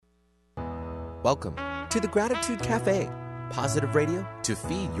Welcome to the Gratitude Cafe, positive radio to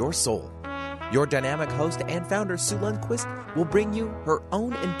feed your soul. Your dynamic host and founder, Sue Lundquist, will bring you her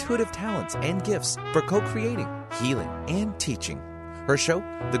own intuitive talents and gifts for co-creating, healing, and teaching. Her show,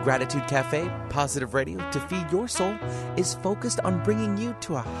 The Gratitude Cafe, positive radio to feed your soul, is focused on bringing you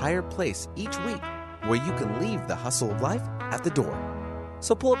to a higher place each week where you can leave the hustle of life at the door.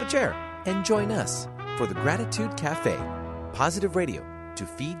 So pull up a chair and join us for The Gratitude Cafe, positive radio to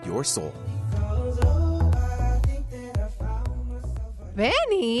feed your soul.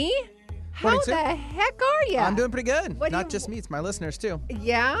 Benny, how the heck are you? I'm doing pretty good. What do Not you- just me, it's my listeners too.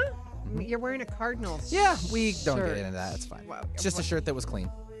 Yeah? You're wearing a Cardinals Yeah, we don't shirt. get into that. It's fine. Well, It's just a shirt that was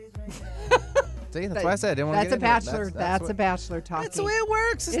clean. See, that's why I said I didn't want to That's get a into it. bachelor. That's a bachelor talking. That's the way it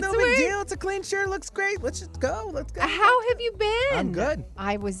works. It's It's no the big way- deal. It's a clean shirt. Looks great. Let's just go. Let's go. How have you been? I'm good.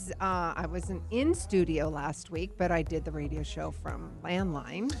 I wasn't in studio last week, but I did the radio show from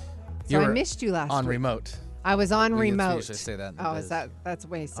landline. So I were missed you last on week. remote. I was on We remote. usually say that in the Oh, biz. is that's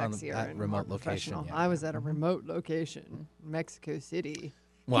way sexier at and remote more location, professional. yeah. I was at a remote location, Mexico City.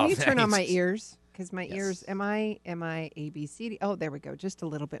 Well, Can you turn on my thanks. ears? Because my Yes. ears, am I A, B, C, D? Oh, there we go. Just a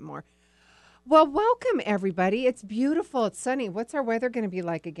little bit more. Well, welcome everybody. It's beautiful. It's sunny. What's our weather going to be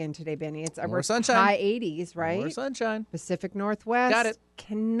like again today, Benny? It's More we're sunshine. high 80s, right? More sunshine. Pacific Northwest. Got it.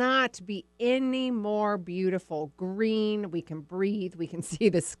 Cannot be any more beautiful. Green. We can breathe. We can see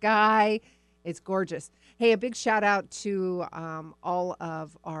the sky. It's gorgeous. Hey, a big shout out to all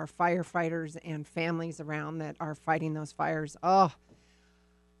of our firefighters and families around that are fighting those fires. Oh,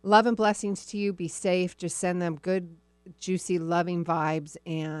 love and blessings to you. Be safe. Just send them good, juicy, loving vibes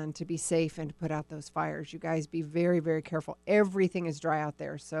and to be safe and to put out those fires. You guys be very, very careful. Everything is dry out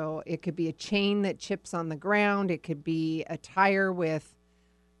there. So it could be a chain that chips on the ground. It could be a tire with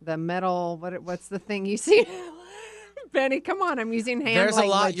the metal. What's the thing you see? Benny, come on. I'm using hand There's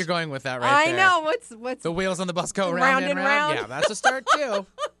language. a lot you're going with that right there. I know. What's The wheels on the bus go round, Round and and round. round. Yeah, that's a start too.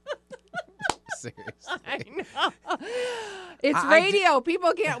 Seriously. I know. It's I radio.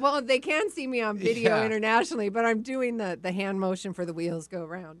 People can't, well, they can see me on video Yeah. internationally, but I'm doing the hand motion for the wheels go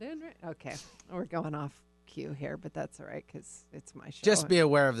round and round. Okay. We're going off cue here, but that's all right because it's my show. Just be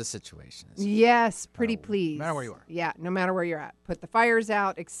aware of the situation. Yes, pretty please. No matter where you are. Yeah, no matter where you're at. Put the fires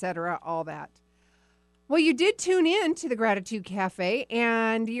out, etc., all that. Well, you did tune in to the Gratitude Cafe,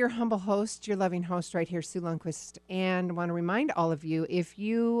 and your humble host, your loving host right here, Sue Lundquist, and want to remind all of you, if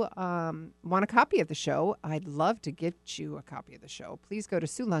you want a copy of the show, I'd love to get you a copy of the show. Please go to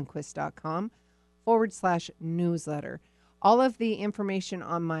SueLundquist.com/newsletter. All of the information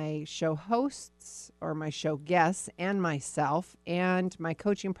on my show hosts or my show guests and myself and my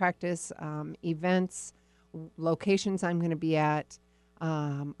coaching practice, events, locations I'm going to be at.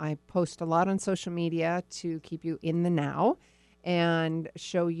 I post a lot on social media to keep you in the now and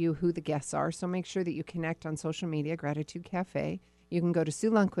show you who the guests are. So make sure that you connect on social media, Gratitude Cafe. You can go to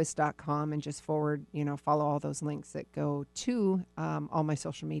SueLundquist.com and just follow all those links that go to all my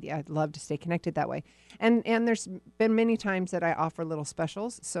social media. I'd love to stay connected that way. And there's been many times that I offer little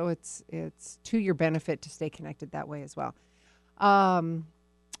specials, so it's to your benefit to stay connected that way as well.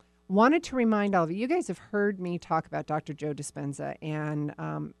 Wanted to remind all of you, you guys have heard me talk about Dr. Joe Dispenza and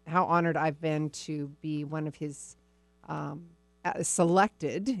how honored I've been to be one of his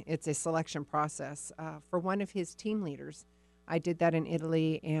selected, it's a selection process, for one of his team leaders. I did that in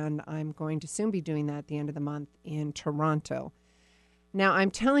Italy, and I'm going to soon be doing that at the end of the month in Toronto. Now,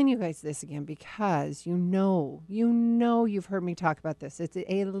 I'm telling you guys this again because you know you've heard me talk about this. It's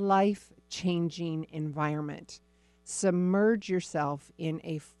a life-changing environment. Submerge yourself in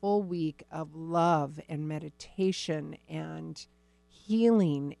a full week of love and meditation and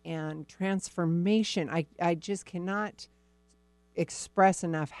healing and transformation. I just cannot express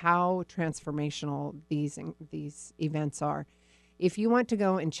enough how transformational these events are. If you want to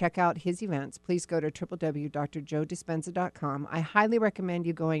go and check out his events, please go to www.drjoedispenza.com. I highly recommend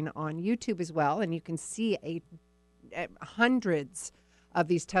you going on YouTube as well, and you can see hundreds of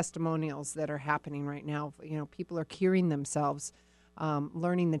these testimonials that are happening right now. You know, people are curing themselves,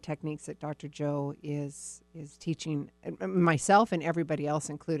 learning the techniques that Dr. Joe is teaching, myself and everybody else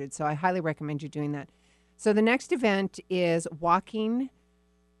included. So I highly recommend you doing that. So the next event is Walking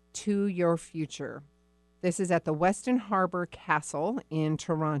to Your Future. This is at the Weston Harbor Castle in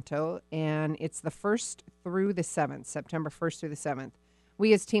Toronto, and it's the 1st through the 7th, September 1st through the 7th.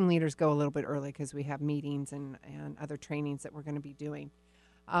 We as team leaders go a little bit early because we have meetings and other trainings that we're going to be doing.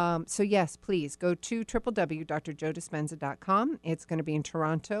 So yes, please go to www.drjoedispenza.com. It's going to be in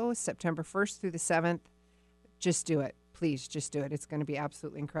Toronto, September 1st through the 7th. Just do it. Please, just do it. It's going to be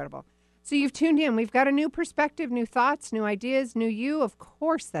absolutely incredible. So you've tuned in. We've got a new perspective, new thoughts, new ideas, new you. Of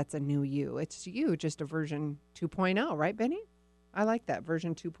course, that's a new you. It's you, just a version 2.0, right, Benny? I like that,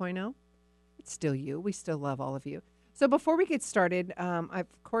 version 2.0. It's still you. We still love all of you. So before we get started, I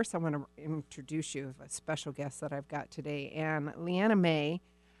want to introduce you to a special guest that I've got today. And Leanna May,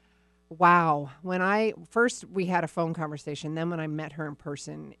 wow. We had a phone conversation. Then when I met her in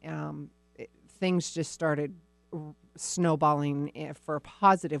person, things just started snowballing for a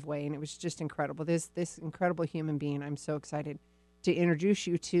positive way, and it was just incredible. This incredible human being I'm so excited to introduce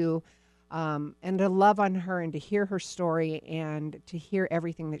you to, and to love on her and to hear her story and to hear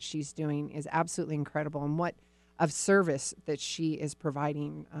everything that she's doing is absolutely incredible, and what of service that she is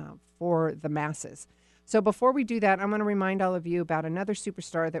providing for the masses. So before we do that, I'm going to remind all of you about another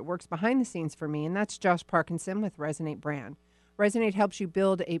superstar that works behind the scenes for me, and that's Josh Parkinson with Resonate Brand. Resonate helps you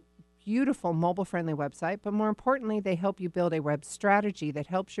build a beautiful mobile-friendly website, but more importantly, they help you build a web strategy that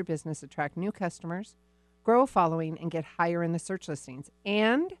helps your business attract new customers, grow a following, and get higher in the search listings.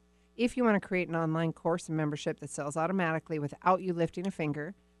 And if you want to create an online course and membership that sells automatically without you lifting a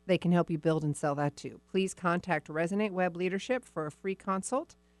finger, they can help you build and sell that too. Please contact Resonate Web Leadership for a free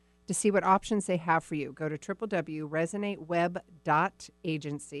consult to see what options they have for you. Go to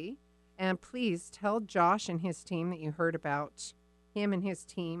www.resonateweb.agency, and please tell Josh and his team that you heard about him and his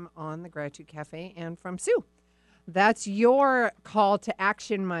team on the Gratitude Cafe and from Sue. That's your call to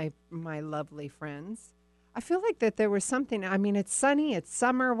action, my lovely friends. I feel like that there was something. I mean, it's sunny, it's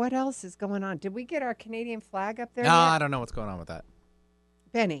summer. What else is going on? Did we get our Canadian flag up there No, yet? I don't know what's going on with that.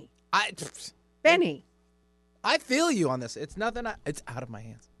 Benny. I feel you on this. It's nothing. It's out of my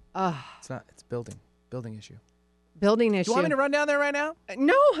hands. It's not. It's building issue. Building issue. Do you want me to run down there right now?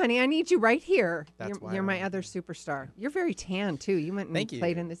 No, honey, I need you right here. That's why You're I my don't other superstar. You're very tan, too. You went and Thank you.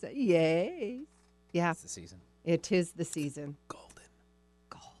 played in this. Yay. Yeah. It's the season. It is the season. Golden.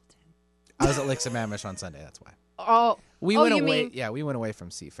 I was at Licks and Mamish on Sunday. That's why. Oh. We went away. Yeah, we went away from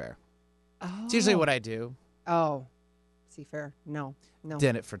Seafair. Oh. It's usually what I do. Oh. Seafair. No.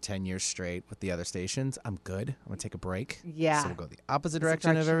 Did it for 10 years straight with the other stations. I'm good. I'm going to take a break. Yeah. So we'll go the opposite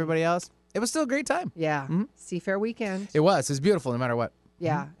direction of everybody else. It was still a great time. Yeah. Mm-hmm. Seafair weekend. It was beautiful no matter what.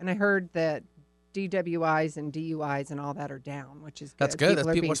 Yeah. And I heard that DWIs and DUIs and all that are down, which is good. That's good.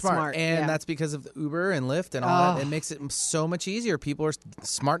 People are smart. And yeah. that's because of Uber and Lyft and all that. It makes it so much easier. People are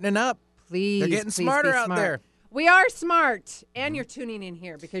smartening up. They're getting smarter out there. We are smart. And you're tuning in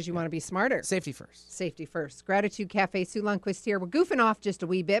here because you want to be smarter. Safety first. Safety first. Gratitude Cafe, Sue Lundquist here. We're goofing off just a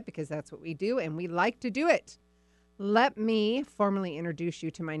wee bit because that's what we do, and we like to do it. Let me formally introduce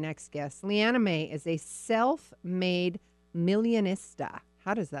you to my next guest. Leanna May is a self-made millionista.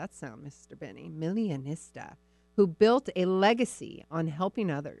 How does that sound, Mr. Benny? Millionista, who built a legacy on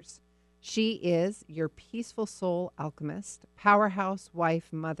helping others. She is your peaceful soul alchemist, powerhouse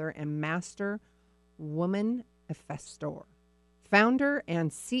wife, mother, and master womanifestor. Founder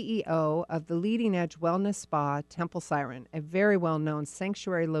and CEO of the leading edge wellness spa, Temple Siren, a very well-known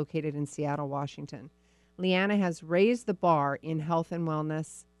sanctuary located in Seattle, Washington. Leanna has raised the bar in health and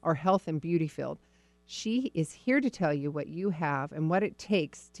wellness, or health and beauty field. She is here to tell you what you have and what it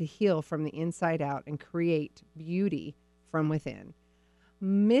takes to heal from the inside out and create beauty from within.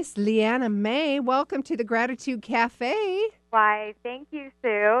 Miss Leanna May, welcome to the Gratitude Cafe. Why, thank you,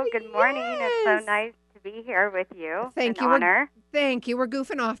 Sue. Good morning. Yes. It's so nice to be here with you. Thank An you. honor. Thank you. We're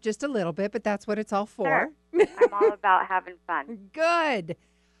goofing off just a little bit, but that's what it's all for. Sure. I'm all about having fun. Good.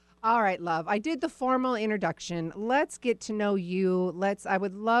 All right, love. I did the formal introduction. Let's get to know you. I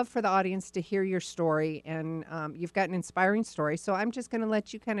would love for the audience to hear your story, and you've got an inspiring story, so I'm just going to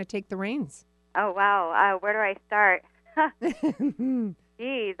let you kind of take the reins. Oh, wow. Where do I start?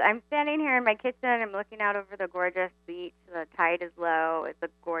 Geez, I'm standing here in my kitchen. I'm looking out over the gorgeous beach. The tide is low. It's a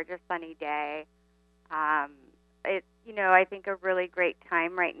gorgeous sunny day. It's, I think a really great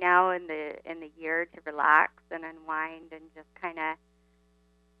time right now in the year to relax and unwind and just kind of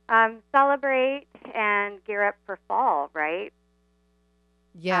celebrate and gear up for fall, right?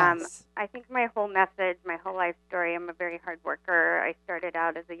 Yes. I think my whole message, my whole life story, I'm a very hard worker. I started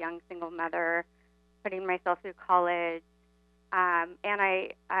out as a young single mother, putting myself through college, and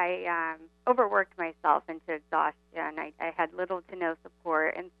I overworked myself into exhaustion. I had little to no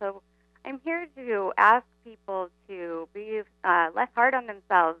support, and so I'm here to ask people to be less hard on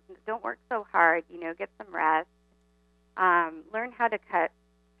themselves. Don't work so hard, get some rest. Learn how to cut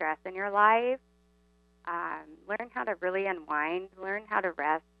stress in your life. Learn how to really unwind. Learn how to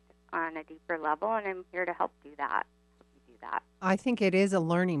rest on a deeper level, and I'm here to help you do that. I think it is a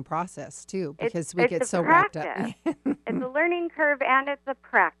learning process, too, because we get so practice. wrapped up. It's a learning curve, and it's a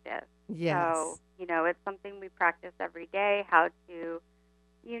practice. Yes. So, it's something we practice every day, how to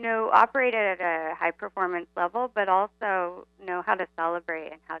operate at a high performance level, but also know how to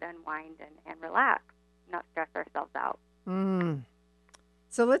celebrate and how to unwind and relax, not stress ourselves out.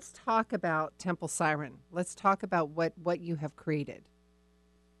 So let's talk about Temple Siren. Let's talk about what you have created.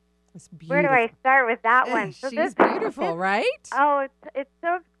 It's beautiful. Where do I start with that one? So she's beautiful, right? Oh, it's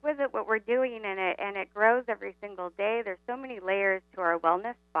so exquisite what we're doing in it, and it grows every single day. There's so many layers to our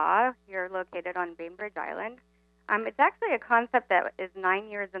wellness spa here located on Bainbridge Island. It's actually a concept that is 9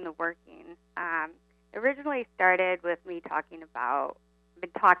 years in the working. It originally started with me talking about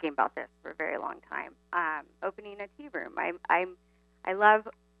this for a very long time. Opening a tea room. I love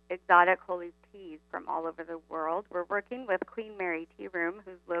exotic holy teas from all over the world. We're working with Queen Mary Tea Room,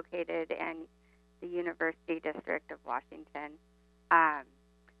 who's located in the University District of Washington.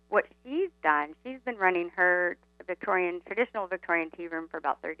 What she's done, she's been running her traditional Victorian tea room for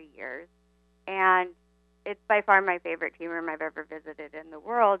about 30 years, and it's by far my favorite tea room I've ever visited in the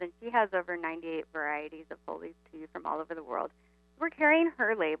world, and she has over 98 varieties of holy tea from all over the world. We're carrying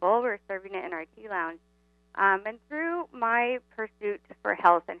her label. We're serving it in our tea lounge. And through my pursuit for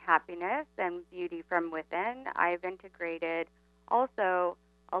health and happiness and beauty from within, I've integrated also,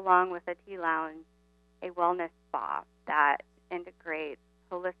 along with a tea lounge, a wellness spa that integrates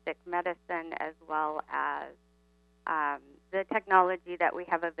holistic medicine as well as the technology that we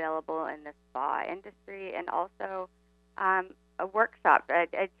have available in the spa industry, and also a workshop,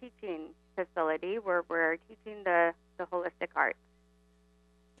 a teaching facility where we're teaching the holistic arts.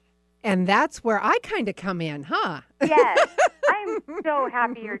 And that's where I kind of come in, huh? Yes. I'm so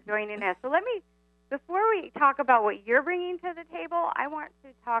happy you're joining us. So before we talk about what you're bringing to the table, I want to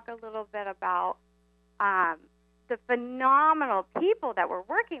talk a little bit about the phenomenal people that we're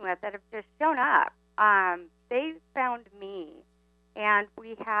working with that have just shown up. They found me, and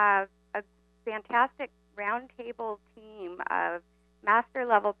we have a fantastic roundtable team of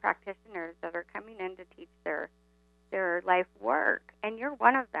master-level practitioners that are coming in to teach their life work, and you're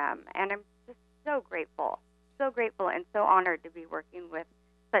one of them. And I'm just so grateful and so honored to be working with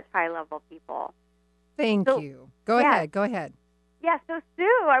such high-level people. Thank you. Go ahead. Yeah, so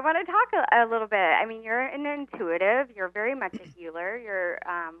Sue, I want to talk a little bit. I mean, you're an intuitive. You're very much a healer. You're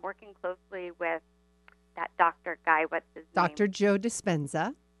working closely with that doctor guy. What's his name? Dr. Joe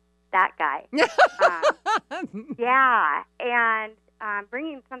Dispenza. That guy. Yeah, and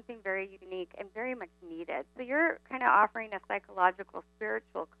bringing something very unique and very much needed. So you're kind of offering a psychological,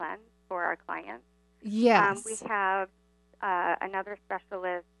 spiritual cleanse for our clients. Yes. We have another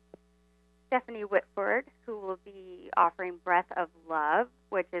specialist, Stephanie Whitford, who will be offering Breath of Love,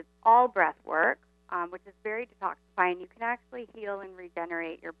 which is all breath work, which is very detoxifying. You can actually heal and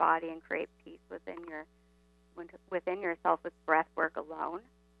regenerate your body and create peace within yourself with breath work alone.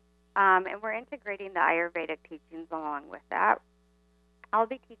 And we're integrating the Ayurvedic teachings along with that. I'll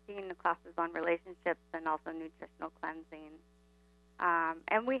be teaching the classes on relationships and also nutritional cleansing.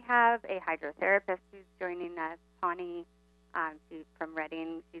 And we have a hydrotherapist who's joining us, Tawny. She's from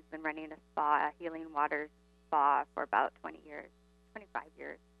Reading. She's been running a spa, a healing waters spa, for about 25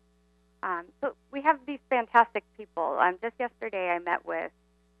 years. So we have these fantastic people. Just yesterday I met with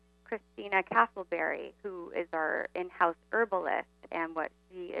Christina Castleberry, who is our in-house herbalist, and what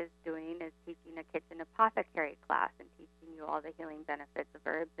she is doing is teaching a kitchen apothecary class and teaching you all the healing benefits of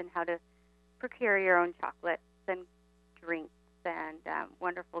herbs and how to procure your own chocolates and drinks and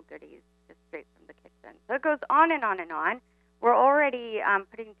wonderful goodies just straight from the kitchen. So it goes on and on and on. We're already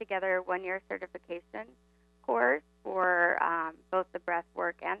putting together a 1-year certification course for both the breath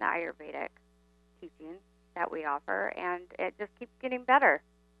work and the Ayurvedic teachings that we offer, and it just keeps getting better.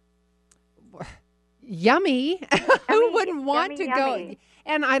 Yummy. Who wouldn't want to go?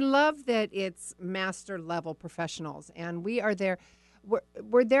 And I love that it's master level professionals, and we are there.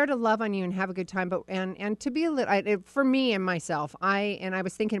 We're there to love on you and have a good time, but and to be a little, for me and myself, I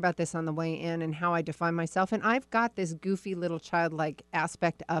was thinking about this on the way in and how I define myself, and I've got this goofy little childlike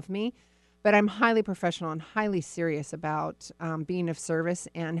aspect of me, but I'm highly professional and highly serious about being of service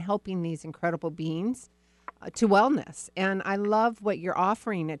and helping these incredible beings to wellness. And I love what you're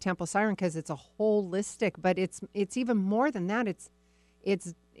offering at Temple Siren because it's a holistic, but it's even more than that.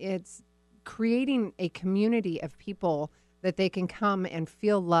 It's creating a community of people that they can come and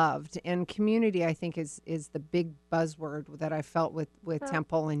feel loved. And community, I think, is the big buzzword that I felt with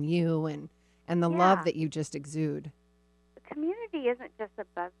Temple and you and the love that you just exude. Community isn't just a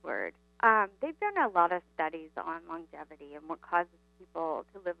buzzword. They've done a lot of studies on longevity and what causes people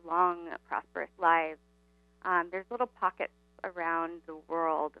to live long, prosperous lives. There's little pockets around the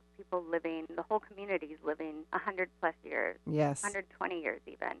world of people living, the whole community is living 100 plus years, yes, 120 years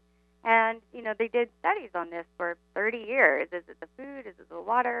even. And, they did studies on this for 30 years. Is it the food? Is it the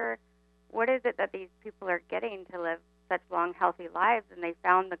water? What is it that these people are getting to live such long, healthy lives? And they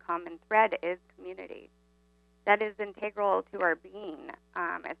found the common thread is community. That is integral to our being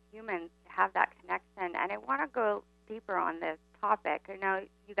as humans, to have that connection. And I want to go deeper on this topic. I know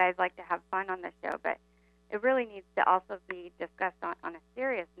you guys like to have fun on the show, but it really needs to also be discussed on a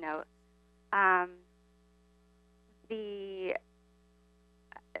serious note. The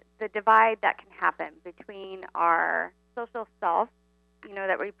divide that can happen between our social self,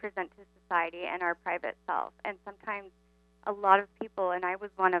 that we present to society, and our private self. And sometimes a lot of people, and I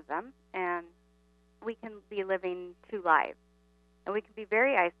was one of them, and we can be living two lives. And we can be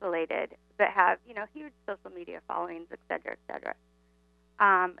very isolated, but have, huge social media followings, et cetera, et cetera.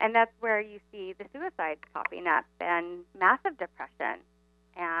 And that's where you see the suicides popping up, and massive depression,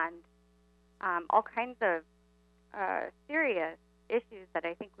 and all kinds of serious issues that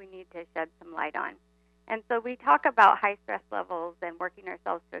I think we need to shed some light on. And so we talk about high stress levels and working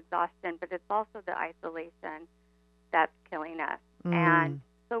ourselves to exhaustion, but it's also the isolation that's killing us. And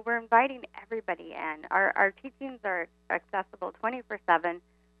so we're inviting everybody in. Our teachings are accessible 24/7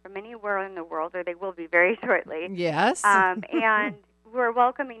 from anywhere in the world, or they will be very shortly. Yes. And we're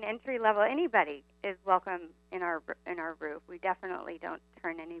welcoming entry level. Anybody is welcome in our roof. We definitely don't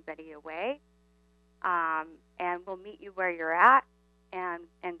turn anybody away. And we'll meet you where you're at and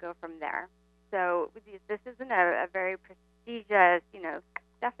go from there. So this isn't a very prestigious,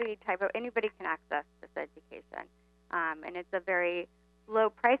 stuffy type of, anybody can access this education. And it's a very low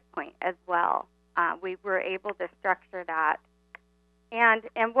price point as well. We were able to structure that. And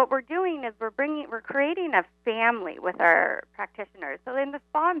what we're doing is we're creating a family with our practitioners. So in the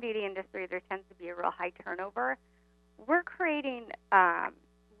spa and beauty industry, there tends to be a real high turnover. We're creating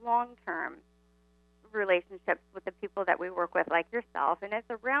long-term relationships with the people that we work with, like yourself, and it's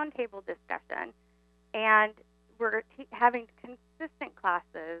a roundtable discussion. And we're having consistent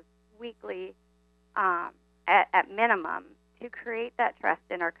classes weekly at minimum to create that trust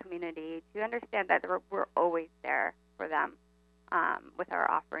in our community, to understand that we're always there for them with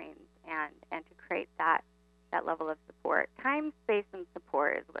our offerings, and to create that level of support. Time, space, and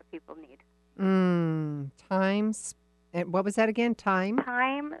support is what people need. What was that again? Time,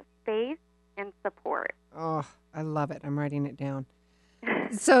 space, and support. Oh, I love it. I'm writing it down.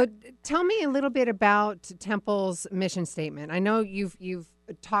 So tell me a little bit about Temple's mission statement. I know you've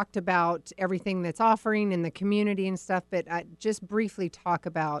talked about everything that's offering in the community and stuff, but just briefly talk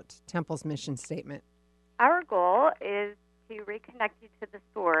about Temple's mission statement. Our goal is to reconnect you to the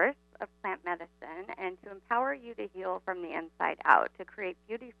source of plant medicine and to empower you to heal from the inside out, to create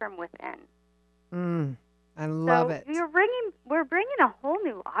beauty from within. I love it. We're bringing a whole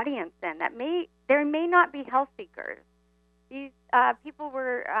new audience in that may not be health seekers. These people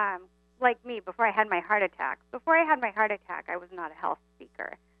were like me before I had my heart attack. Before I had my heart attack, I was not a health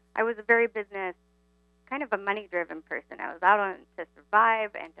seeker. I was a very business, kind of a money-driven person. I was out on to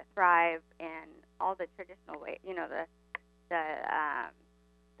survive and to thrive in all the traditional ways,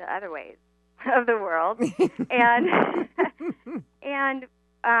 the other ways of the world, and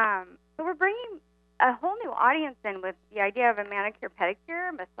so we're bringing a whole new audience in with the idea of a manicure,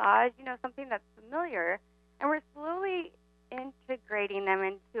 pedicure, massage, something that's familiar, and we're slowly integrating them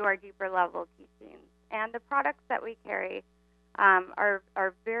into our deeper level teachings. And the products that we carry are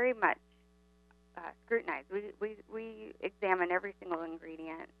very much scrutinized. We examine every single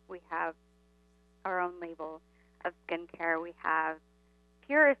ingredient. We have our own label of skincare. We have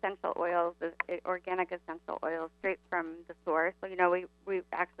pure essential oils, organic essential oils, straight from the source. So, we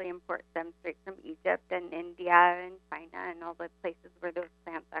actually import them straight from Egypt and India and China and all the places where those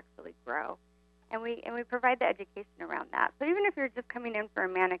plants actually grow. And we provide the education around that. So even if you're just coming in for a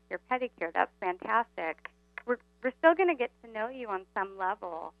manicure, pedicure, that's fantastic. We're still going to get to know you on some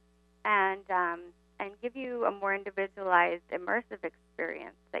level and give you a more individualized, immersive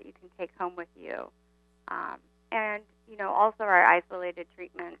experience that you can take home with you. And, also our isolated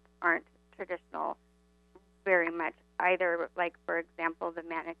treatments aren't traditional very much either. Like, for example, the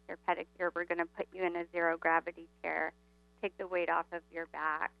manicure, pedicure, we're going to put you in a zero-gravity chair, take the weight off of your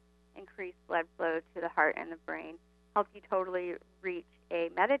back, increase blood flow to the heart and the brain, help you totally reach a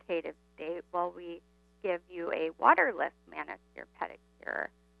meditative state while we give you a waterless manicure, pedicure,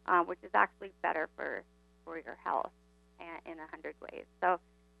 which is actually better for your health in 100 ways. So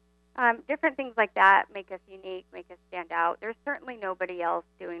different things like that make us unique, make us stand out. There's certainly nobody else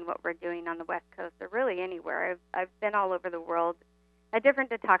doing what we're doing on the West Coast or really anywhere. I've been all over the world at different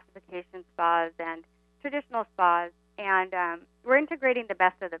detoxification spas and traditional spas, and we're integrating the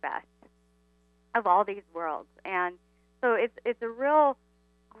best of all these worlds. And so it's a real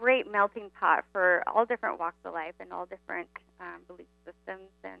great melting pot for all different walks of life and all different belief systems,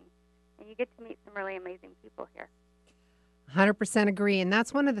 and you get to meet some really amazing people here. 100% agree. And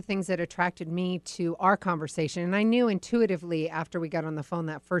that's one of the things that attracted me to our conversation. And I knew intuitively after we got on the phone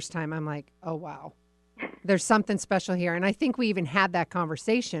that first time, I'm like, oh, wow, there's something special here. And I think we even had that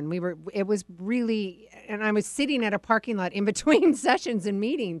conversation. It was really, and I was sitting at a parking lot in between sessions and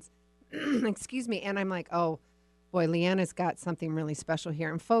meetings, excuse me. And I'm like, oh boy, Leanna's got something really special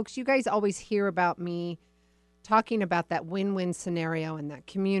here. And folks, you guys always hear about me talking about that win-win scenario and that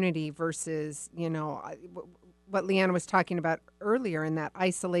community versus, what Leanna was talking about earlier in that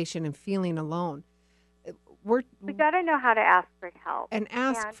isolation and feeling alone. We got to know how to ask for help. And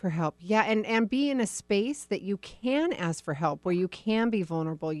ask for help. Yeah, and be in a space that you can ask for help, where you can be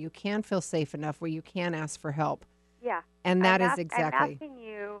vulnerable, you can feel safe enough, where you can ask for help. Yeah. And that is exactly. I'm asking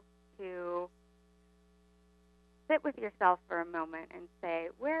you to sit with yourself for a moment and say,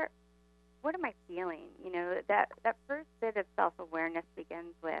 what am I feeling? That first bit of self-awareness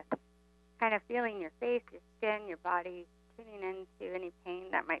begins with kind of feeling your face, your skin, your body, tuning into any pain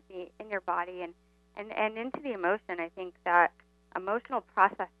that might be in your body, and into the emotion. I think that emotional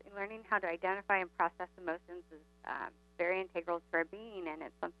process, learning how to identify and process emotions is very integral to our being, and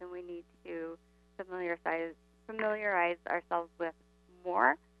it's something we need to familiarize ourselves with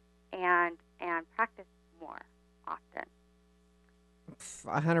more and practice more often.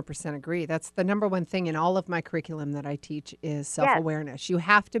 100% agree. That's the number one thing in all of my curriculum that I teach is self-awareness. Yes. You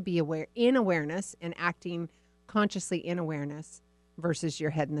have to be aware in awareness and acting consciously in awareness versus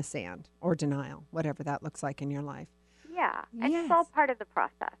your head in the sand or denial, whatever that looks like in your life. Yeah, and it's all part of the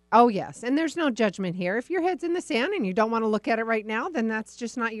process. Oh, yes, and there's no judgment here. If your head's in the sand and you don't want to look at it right now, then that's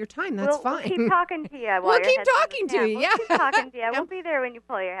just not your time. That's fine. We'll keep talking to you. We'll keep talking to you, We'll keep talking to you. We'll be there when you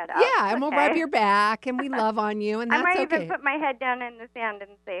pull your head up. Yeah, and we'll rub your back, and we love on you, and that's okay. I might even put my head down in the sand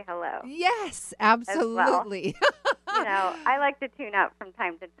and say hello. Yes, absolutely. Well. I like to tune out from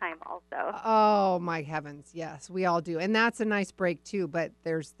time to time also. Oh, my heavens, yes, we all do. And that's a nice break, too, but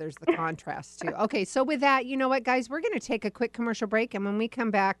there's the contrast, too. Okay, so with that, you know what, guys? We're going to take a quick commercial break, and when we come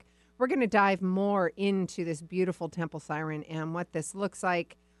back, we're going to dive more into this beautiful Temple Siren and what this looks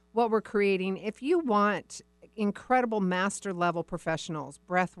like, what we're creating. If you want incredible master-level professionals,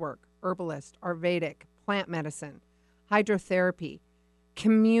 breathwork, herbalist, Ayurvedic, plant medicine, hydrotherapy,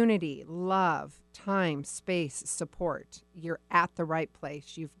 community, love, time, space, support, you're at the right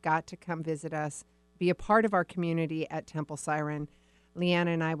place. You've got to come visit us, be a part of our community at Temple Siren.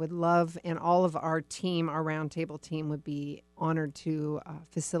 Leanna and I would love, and all of our team, our roundtable team, would be honored to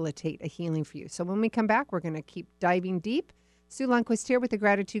facilitate a healing for you. So when we come back, we're going to keep diving deep. Sue Lundquist here with the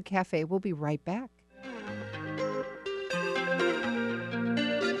Gratitude Cafe. We'll be right back.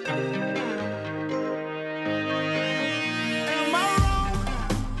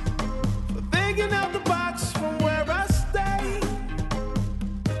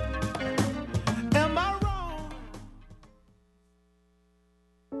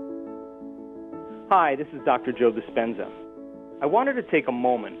 Hi, this is Dr. Joe Dispenza. I wanted to take a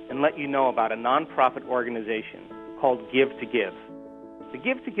moment and let you know about a nonprofit organization called Give to Give. The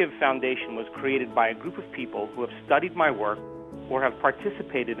Give to Give Foundation was created by a group of people who have studied my work or have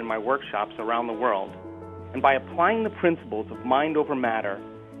participated in my workshops around the world. And by applying the principles of mind over matter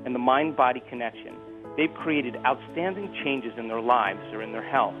and the mind-body connection, they've created outstanding changes in their lives or in their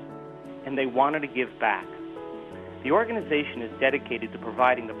health, and they wanted to give back. The organization is dedicated to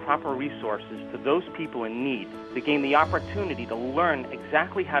providing the proper resources to those people in need to gain the opportunity to learn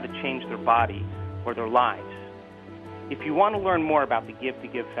exactly how to change their body or their lives. If you want to learn more about the Give to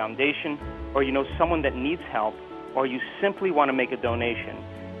Give Foundation, or you know someone that needs help, or you simply want to make a donation,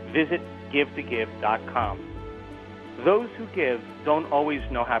 visit givetogive.com. Those who give don't always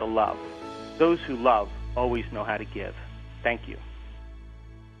know how to love. Those who love always know how to give. Thank you.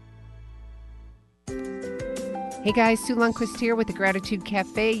 Hey guys, Sue Lundquist here with the Gratitude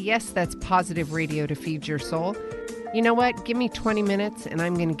Cafe. Yes, that's positive radio to feed your soul. You know what? Give me 20 minutes and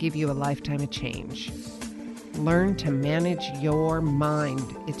I'm going to give you a lifetime of change. Learn to manage your mind.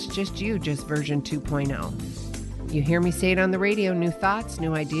 It's just you, just version 2.0. You hear me say it on the radio, new thoughts,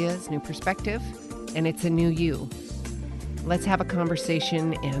 new ideas, new perspective, and it's a new you. Let's have a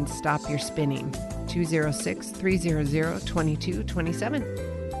conversation and stop your spinning.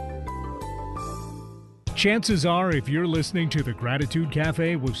 206-300-2227. Chances are, if you're listening to the Gratitude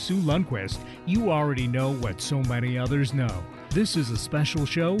Cafe with Sue Lundquist, you already know what so many others know. This is a special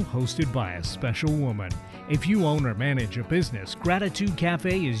show hosted by a special woman. If you own or manage a business, Gratitude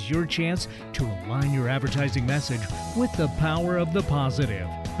Cafe is your chance to align your advertising message with the power of the positive.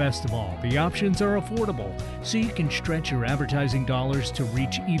 Best of all, the options are affordable, so you can stretch your advertising dollars to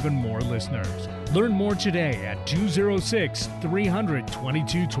reach even more listeners. Learn more today at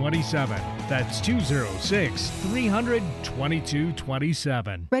 206-300-2227. That's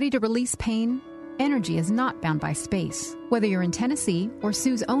 206-300-2227. Ready to release pain? Energy is not bound by space. Whether you're in Tennessee or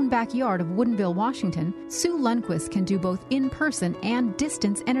Sue's own backyard of Woodinville, Washington, Sue Lundquist can do both in-person and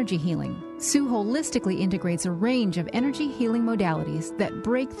distance energy healing. Sue holistically integrates a range of energy healing modalities that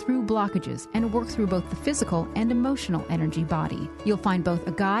break through blockages and work through both the physical and emotional energy body. You'll find both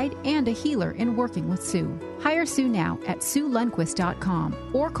a guide and a healer in working with Sue. Hire Sue now at SueLundquist.com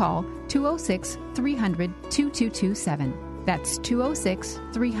or call 206-300-2227. That's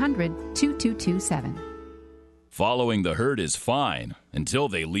 206-300-2227. Following the herd is fine until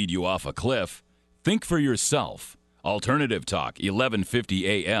they lead you off a cliff. Think for yourself. Alternative Talk, 1150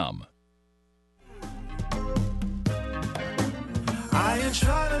 AM. I ain't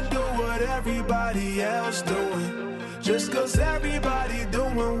trying to do what everybody else doing, just 'cause everybody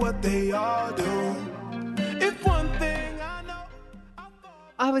doing what they all do. If one thing I know,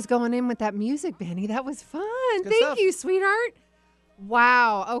 I was going in with that music, Benny. That was fun. Good Thank stuff. you, sweetheart.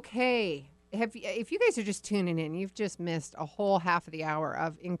 Wow. Okay. If you guys are just tuning in, you've just missed a whole half of the hour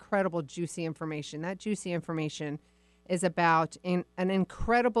of incredible, juicy information. That juicy information is about an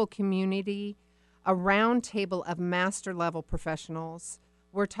incredible community, a round table of master level professionals.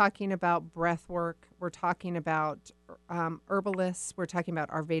 We're talking about breath work. We're talking about herbalists. We're talking about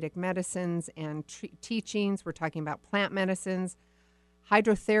Ayurvedic medicines and teachings. We're talking about plant medicines,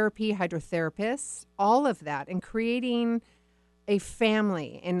 hydrotherapy, hydrotherapists, all of that, and creating a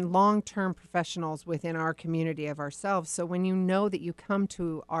family and long-term professionals within our community of ourselves. So when you know that you come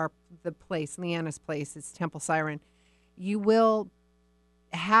to the place, Leanna's place, it's Temple Siren, you will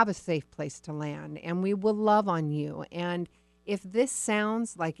have a safe place to land, and we will love on you. And if this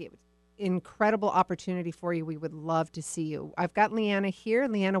sounds like an incredible opportunity for you, we would love to see you. I've got Leanna here.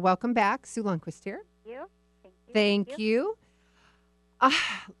 Leanna, welcome back. Sue Lundquist here. Thank you. Thank you.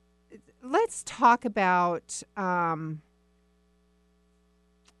 Let's talk about...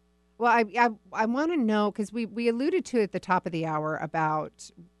 Well, I want to know, because we alluded to at the top of the hour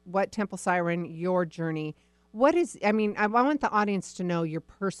about what Temple Siren, your journey. What is, I want the audience to know your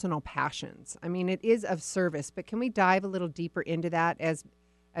personal passions. I mean, it is of service, but can we dive a little deeper into that as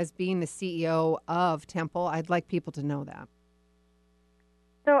being the CEO of Temple? I'd like people to know that.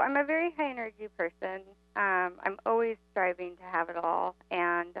 So I'm a very high energy person. I'm always striving to have it all,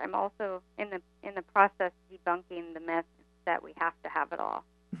 and I'm also in the process debunking the myth that we have to have it all.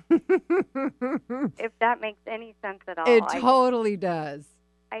 If that makes any sense at all. It totally does.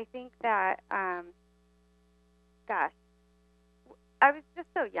 I think that, gosh, I was just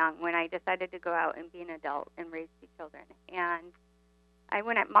so young when I decided to go out and be an adult and raise 2 children. And I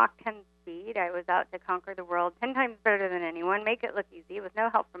went at Mach 10 speed. I was out to conquer the world 10 times better than anyone, make it look easy with no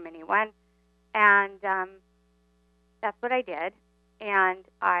help from anyone. And that's what I did. And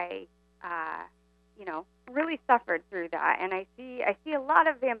I, really suffered through that. And I see a lot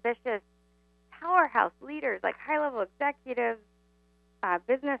of ambitious powerhouse leaders, like high-level executives,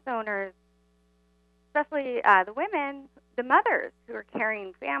 business owners, especially the women, the mothers who are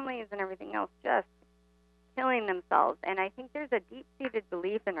carrying families and everything else, just killing themselves. And I think there's a deep-seated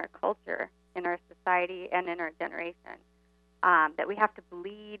belief in our culture, in our society, and in our generation that we have to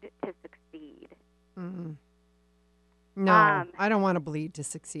bleed to succeed. Mm-hmm. No, I don't want to bleed to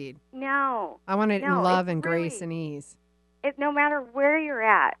succeed. No. I want it in love and grace and ease. No matter where you're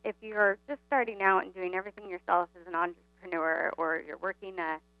at, if you're just starting out and doing everything yourself as an entrepreneur, or you're working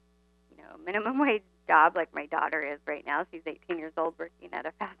a minimum wage job like my daughter is right now. She's 18 years old working at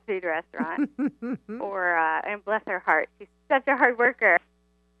a fast food restaurant. Or and bless her heart, she's such a hard worker.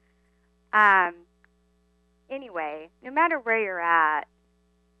 Anyway, no matter where you're at,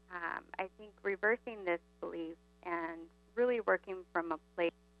 I think reversing this belief and really working from a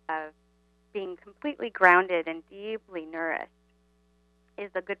place of being completely grounded and deeply nourished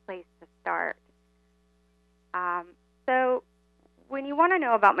is a good place to start. So when you want to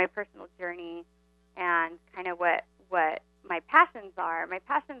know about my personal journey and kind of what my passions are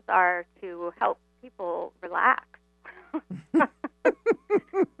to help people relax.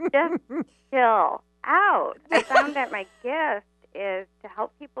 Just chill out. I found that my gift is to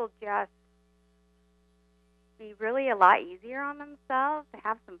help people just be really a lot easier on themselves, to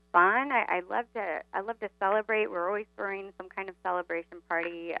have some fun. I love to celebrate. We're always throwing some kind of celebration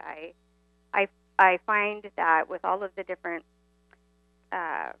party. I find that with all of the different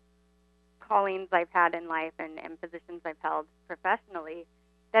callings I've had in life and positions I've held professionally,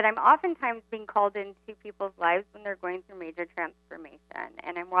 that I'm oftentimes being called into people's lives when they're going through major transformation,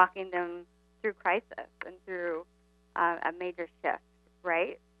 and I'm walking them through crisis and through a major shift,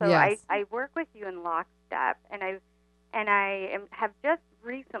 right? So Yes. I work with you in lockstep, and I have just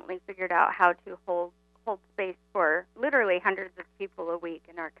recently figured out how to hold space for literally hundreds of people a week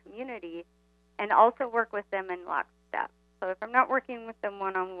in our community, and also work with them in lockstep. So if I'm not working with them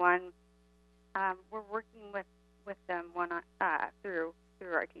one-on-one, we're working with them through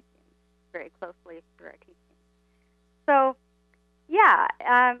our teachings, very closely through our teachings. So, yeah,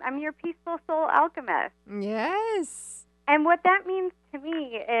 I'm your peaceful soul alchemist. Yes. And what that means to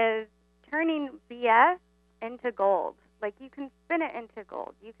me is turning BS into gold. Like, you can spin it into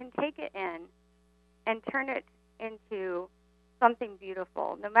gold. You can take it in and turn it into something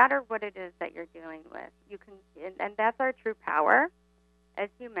beautiful, no matter what it is that you're dealing with. You can, and that's our true power as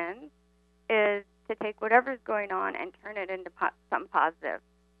humans, is to take whatever's going on and turn it into something positive.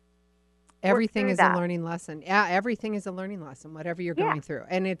 Everything is a learning lesson. Yeah, everything is a learning lesson, whatever you're going through.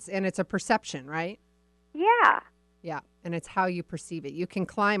 And it's a perception, right? Yeah. Yeah, and it's how you perceive it. You can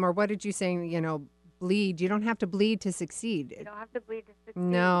climb, or what did you say, bleed. You don't have to bleed to succeed. You don't have to bleed to succeed.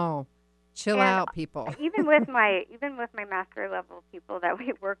 No. Chill out, people. even with my master level people that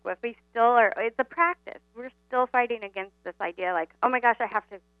we work with, we still are. It's a practice. We're still fighting against this idea, like, oh my gosh, I have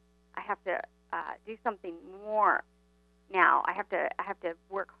to do something more now. I have to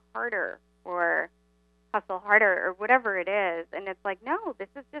work harder or hustle harder or whatever it is. And it's like, no,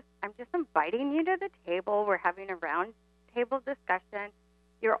 I'm just inviting you to the table. We're having a round table discussion.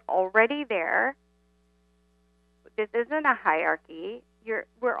 You're already there. This isn't a hierarchy.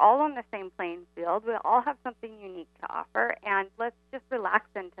 We're all on the same playing field. We all have something unique to offer, and let's just relax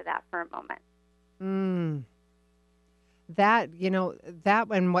into that for a moment. That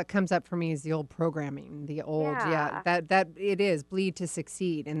and what comes up for me is the old programming, that it is bleed to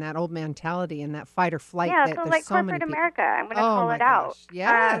succeed, and that old mentality and that fight or flight. Yeah, that so like so corporate America, I'm going to call it out.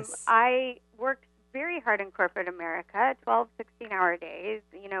 Yes. I worked very hard in corporate America, 12, 16-hour days.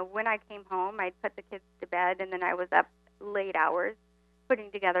 When I came home, I'd put the kids to bed, and then I was up late hours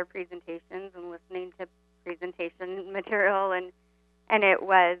putting together presentations and listening to presentation material, and it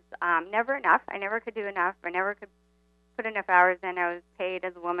was never enough. I never could do enough. I never could put enough hours in. I was paid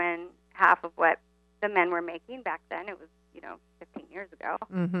as a woman half of what the men were making back then. It was 15 years ago.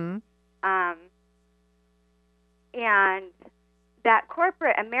 Mm-hmm. And that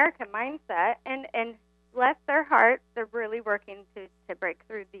corporate America mindset, and bless their hearts, they're really working to break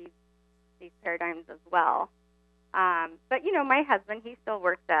through these paradigms as well. But my husband, he still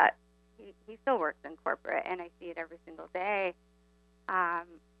works in corporate, and I see it every single day.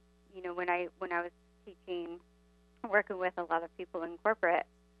 When I was teaching, working with a lot of people in corporate,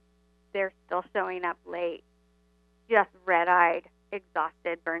 they're still showing up late, just red-eyed,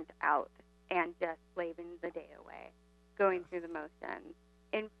 exhausted, burnt out, and just slaving the day away, going through the motions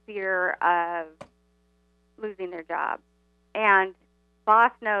in fear of losing their job. And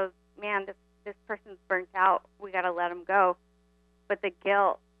boss knows, man, this person's burnt out. We got to let them go. But the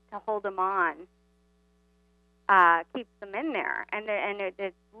guilt to hold them on keeps them in there, and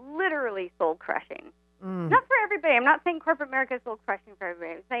it's literally soul crushing. Not for everybody. I'm not saying corporate America is soul crushing for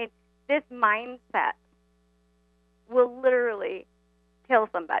everybody. I'm saying this mindset will literally kill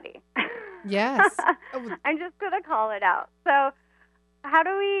somebody. Yes. I'm just going to call it out. So how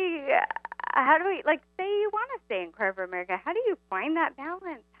do we, like, say you want to stay in corporate America, how do you find that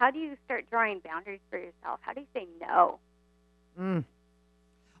balance? How do you start drawing boundaries for yourself? How do you say no?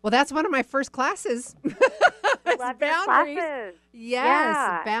 Well, that's one of my first classes. Love boundaries. Classes. Yes,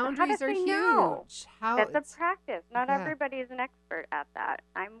 Yeah. boundaries So are huge. No. How That's a practice. Not everybody is an expert at that.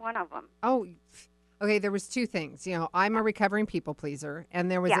 I'm one of them. Oh, okay. There was two things. I'm a recovering people pleaser, and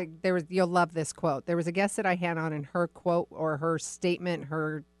there was you'll love this quote. There was a guest that I had on, and her quote or her statement,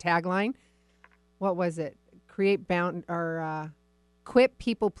 her tagline. What was it? Quit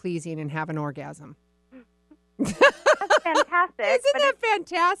people pleasing and have an orgasm. That's fantastic. Isn't that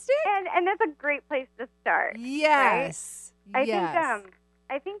fantastic? And that's a great place to start. Yes. Right? Yes.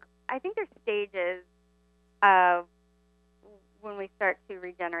 I think there's stages of when we start to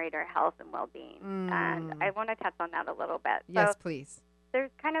regenerate our health and well-being, and I want to touch on that a little bit. Yes, so please. There's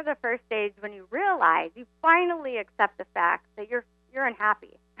kind of the first stage when you realize, you finally accept the fact that you're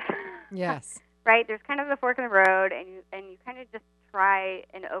unhappy. Yes. Right? There's kind of the fork in the road, and you kind of just try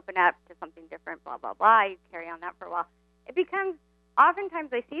and open up to something different, blah, blah, blah. You carry on that for a while. It becomes,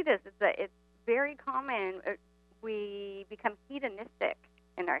 oftentimes I see this, it's very common, we become hedonistic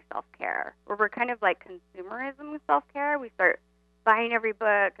in our self-care, where we're kind of like consumerism with self-care. We start buying every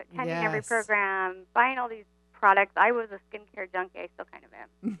book, attending every program, buying all these products. I was a skincare junkie. I still kind of am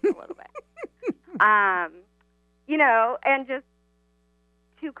a little bit. And just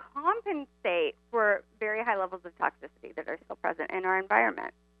to compensate for very high levels of toxicity that are still present in our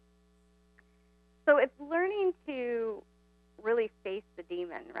environment. So it's learning to really face the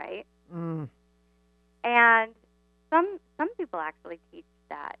demon, right? Mm. And some people actually teach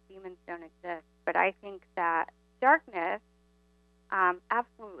that demons don't exist, but I think that darkness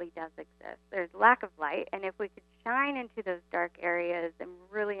absolutely does exist. There's lack of light, and if we could shine into those dark areas and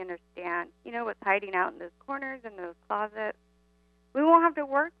really understand, what's hiding out in those corners and those closets, we won't have to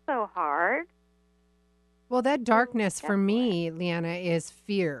work so hard. Well, that darkness for me, Leanna, is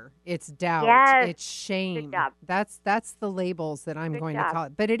fear. It's doubt. Yes. It's shame. Good job. That's the labels that I'm going to call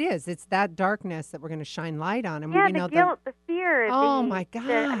it. But it is. It's that darkness that we're going to shine light on. And the guilt, the fear. Oh, my God.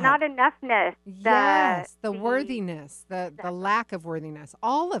 The not enoughness. Yes, the worthiness, the lack of worthiness,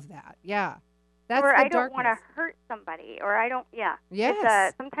 all of that. Yeah. That's or the I don't darkness. want to hurt somebody, or I don't,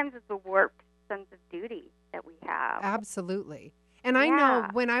 Yes. Sometimes it's a warped sense of duty that we have. Absolutely. And I know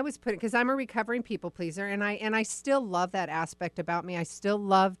when I was because I'm a recovering people pleaser, and I still love that aspect about me. I still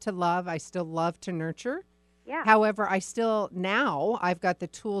love to love. I still love to nurture. Yeah. However, now I've got the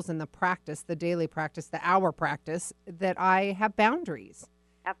tools and the practice, the daily practice, the hour practice, that I have boundaries.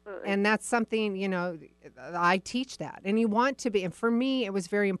 Absolutely. And that's something, I teach that. And you want to be, and for me, it was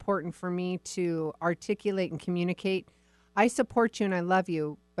very important for me to articulate and communicate. I support you and I love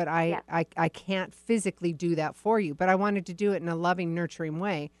you, but I can't physically do that for you. But I wanted to do it in a loving, nurturing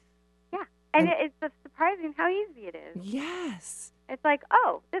way. Yeah. And it's surprising how easy it is. Yes. It's like,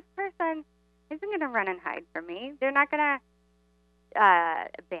 this person isn't going to run and hide from me. They're not going to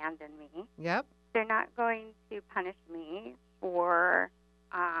abandon me. Yep. They're not going to punish me for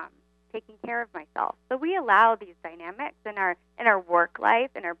taking care of myself. So we allow these dynamics in our work life,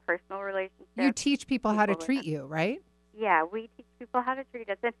 in our personal relationships. You teach people how to treat you, right? Yeah, we teach people how to treat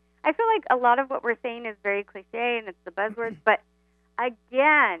us. And I feel like a lot of what we're saying is very cliche and it's the buzzwords, but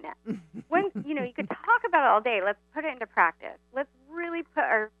again, when you could talk about it all day, let's put it into practice. Let's really put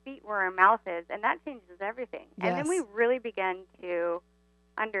our feet where our mouth is, and that changes everything. Yes. And then we really begin to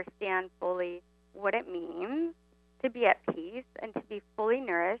understand fully what it means to be at peace and to be fully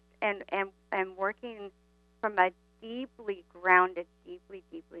nourished and working from a deeply grounded, deeply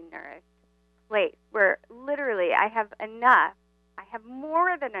nourished place where literally I have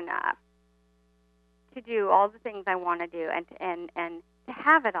more than enough to do all the things I want to do and to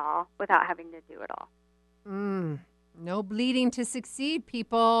have it all without having to do it all. No bleeding to succeed,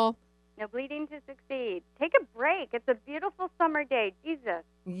 people. No bleeding to succeed. Take a break. It's a beautiful summer day. Jesus.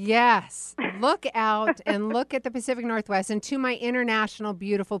 Yes. Look out and look at the Pacific Northwest. And to my international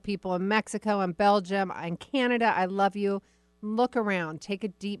beautiful people in Mexico and Belgium and Canada, I love you. Look around. Take a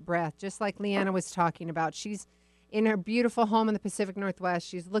deep breath, just like Leanna was talking about. She's in her beautiful home in the Pacific Northwest.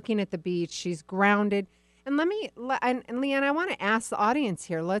 She's looking at the beach. She's grounded. And Leanna, I want to ask the audience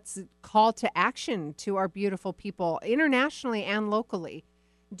here. Let's call to action to our beautiful people internationally and locally.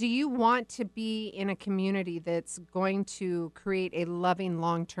 Do you want to be in a community that's going to create a loving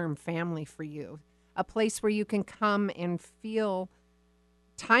long-term family for you? A place where you can come and feel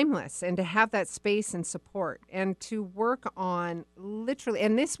timeless and to have that space and support and to work on literally,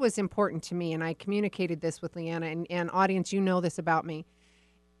 and this was important to me, and I communicated this with Leanna, and audience, you know this about me,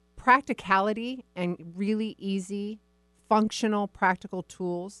 practicality and really easy, functional, practical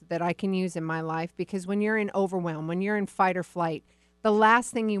tools that I can use in my life, because when you're in overwhelm, when you're in fight or flight, the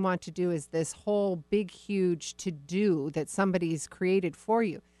last thing you want to do is this whole big, huge to-do that somebody's created for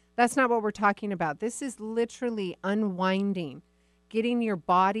you. That's not what we're talking about. This is literally unwinding, getting your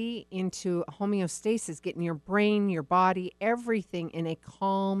body into homeostasis, getting your brain, your body, everything in a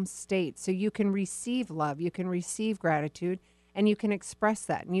calm state so you can receive love, you can receive gratitude, and you can express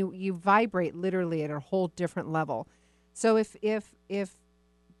that. And you vibrate literally at a whole different level. So if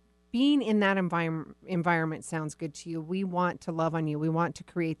being in that environment sounds good to you, we want to love on you. We want to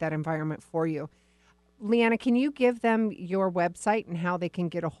create that environment for you. Leanna, can you give them your website and how they can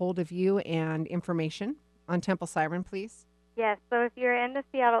get a hold of you and information on Temple Siren, please? Yes, so if you're in the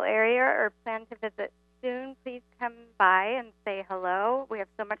Seattle area or plan to visit soon, please come by and say hello. We have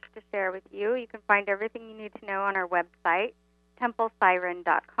so much to share with you. You can find everything you need to know on our website,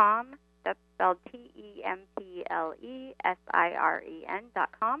 templesiren.com. That's spelled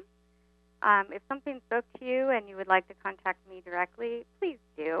TEMPLESIREN.com. If something spoke to you and you would like to contact me directly, please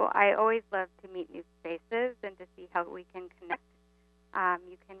do. I always love to meet new spaces and to see how we can connect.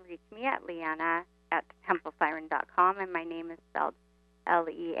 You can reach me at Leanna at templesiren.com, and my name is spelled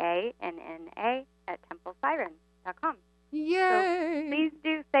LEANNA at templesiren.com. Yay! So please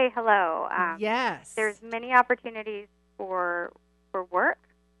do say hello. Yes. There's many opportunities for work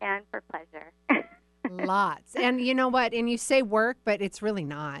and for pleasure. Lots. And you know what? And you say work, but it's really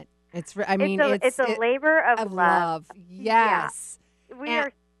not. It's a labor of love. Yes. Yeah. We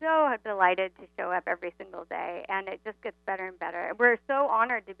are so delighted to show up every single day, and it just gets better and better. We're so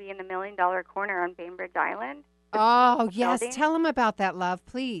honored to be in the $1 Million Corner on Bainbridge Island. Oh, yes. Tell them about that, love,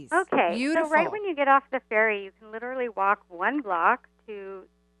 please. Okay. Beautiful. So right when you get off the ferry, you can literally walk 1 block to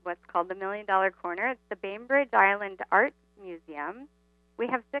what's called the $1 Million Corner. It's the Bainbridge Island Art Museum. We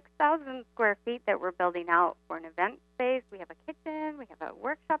have 6,000 square feet that we're building out for an event space. We have a kitchen. We have a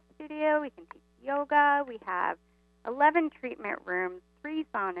workshop studio. We can teach yoga. We have 11 treatment rooms, 3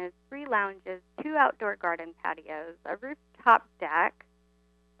 saunas, 3 lounges, 2 outdoor garden patios, a rooftop deck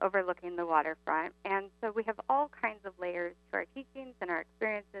overlooking the waterfront. And so we have all kinds of layers to our teachings and our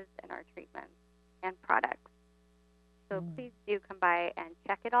experiences and our treatments and products. So please do come by and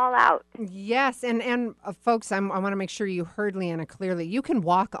check it all out. Yes, and folks, I want to make sure you heard Leanna clearly. You can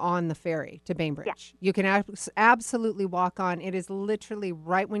walk on the ferry to Bainbridge. Yeah. You can absolutely walk on. It is literally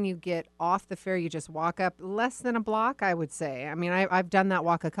right when you get off the ferry, you just walk up less than a block, I would say. I mean, I've done that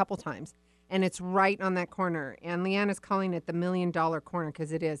walk a couple times, and it's right on that corner. And Leanna's calling it the $1 Million Corner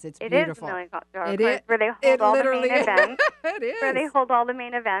because it is. It's beautiful. It is the $1 Million Corner, where they hold all the main events. It is. Where they hold all the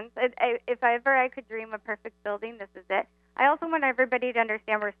main events. If ever I could dream a perfect building, this is it. I also want everybody to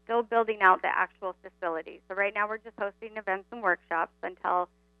understand we're still building out the actual facility. So right now we're just hosting events and workshops until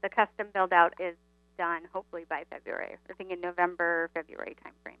the custom build-out is done, hopefully by February. We're thinking November, February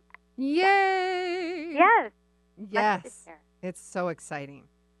timeframe. Yay! Yes. Yes. It's so exciting.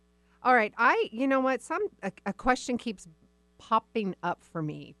 All right. You know what? A question keeps popping up for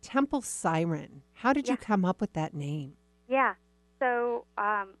me. Temple Siren. How did you come up with that name? Yeah. So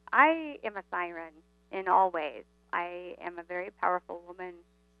I am a siren in all ways. I am a very powerful woman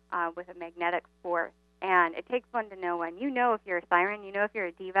with a magnetic force, and it takes one to know one. You know if you're a siren, you know if you're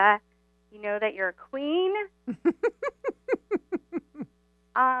a diva, you know that you're a queen,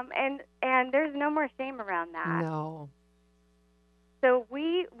 and there's no more shame around that. No. So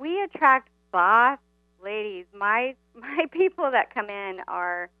we attract boss ladies. My people that come in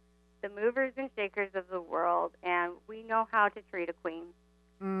are the movers and shakers of the world, and we know how to treat a queen.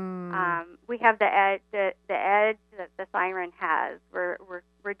 We have the edge that the siren has. We're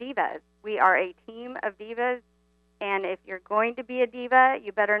divas. We are a team of divas, and if you're going to be a diva,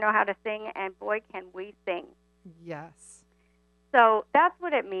 you better know how to sing, and boy, can we sing. Yes. So that's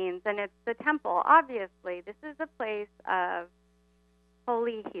what it means, and it's the temple. Obviously, this is a place of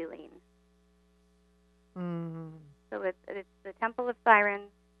holy healing. So it's the Temple of Sirens.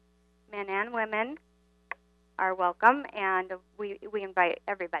 Men and women are welcome, and we invite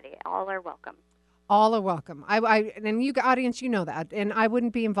everybody. All are welcome. All are welcome. And you, audience, you know that. And I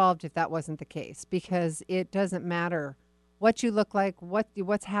wouldn't be involved if that wasn't the case, because it doesn't matter what you look like,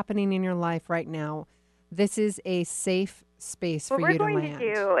 what's happening in your life right now. This is a safe space for you to land. What we're going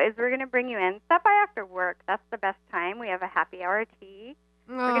to do is we're going to bring you in. Stop by after work. That's the best time. We have a happy hour tea.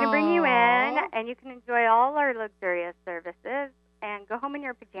 We're going to bring you in, and you can enjoy all our luxurious services and go home in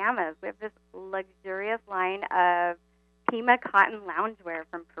your pajamas. We have this luxurious line of Pima cotton loungewear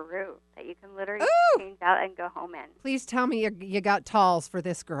from Peru that you can literally change out and go home in. Please tell me you got talls for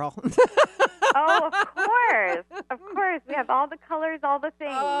this girl. Oh, of course. Of course. We have all the colors, all the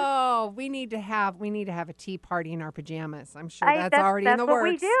things. Oh, we need to have a tea party in our pajamas. I'm sure that's already in the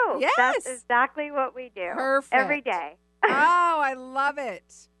works. That's what we do. Yes. That's exactly what we do. Perfect. Every day. Oh, I love it.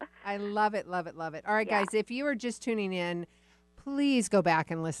 I love it, love it, love it. All right, guys, if you are just tuning in, please go back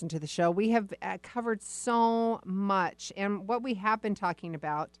and listen to the show. We have covered so much. And what we have been talking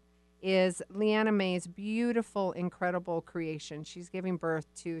about is Leanna May's beautiful, incredible creation. She's giving birth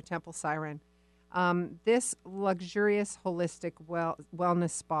to Temple Siren. This luxurious, holistic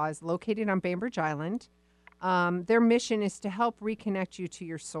wellness spa is located on Bainbridge Island. Their mission is to help reconnect you to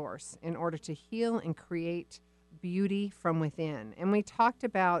your source in order to heal and create beauty from within. And we talked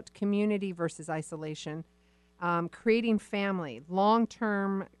about community versus isolation, creating family,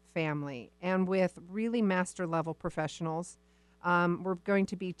 long-term family, and with really master-level professionals. We're going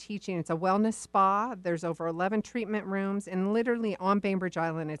to be teaching. It's a wellness spa. There's over 11 treatment rooms, and literally on Bainbridge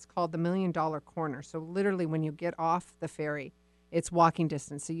Island, it's called the $1 Million Corner. So literally when you get off the ferry, it's walking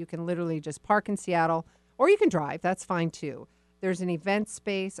distance. So you can literally just park in Seattle, or you can drive. That's fine, too. There's an event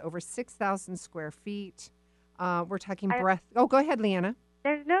space, over 6,000 square feet. We're talking breath. Oh, go ahead, Leanna.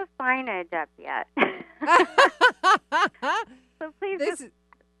 There's no signage up yet. So please this is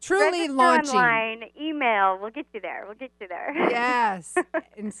truly launching. Online, email. We'll get you there. Yes.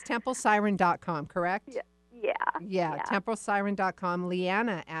 It's templesiren.com, correct? Yeah. Yeah, TempleSiren.com.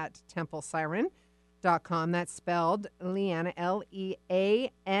 Leanna at TempleSiren.com. That's spelled Leanna,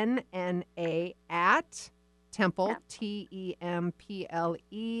 Leanna at Temple, Temple,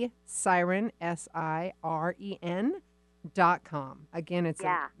 Siren, SIREN.com. Again, it's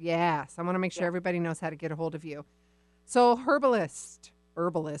yes. I want to make sure everybody knows how to get a hold of you. So herbalist,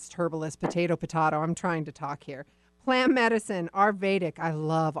 potato. I'm trying to talk here. Plant medicine, Ayurvedic. I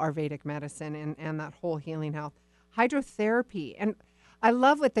love Ayurvedic medicine and that whole healing health. Hydrotherapy. And I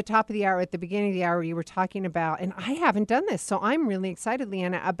love at the top of the hour, at the beginning of the hour, you were talking about, and I haven't done this, so I'm really excited,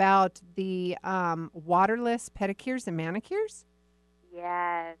 Leanna, about the waterless pedicures and manicures.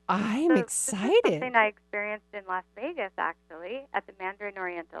 Yes. I'm excited. This is something I experienced in Las Vegas, actually, at the Mandarin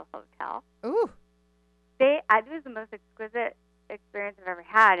Oriental Hotel. Ooh. It was the most exquisite experience I've ever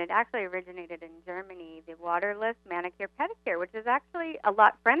had. It actually originated in Germany, the waterless manicure pedicure, which is actually a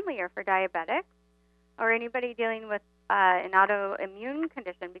lot friendlier for diabetics or anybody dealing with an autoimmune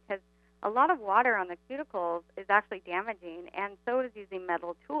condition, because a lot of water on the cuticles is actually damaging, and so is using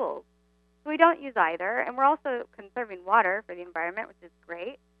metal tools. So we don't use either, and we're also conserving water for the environment, which is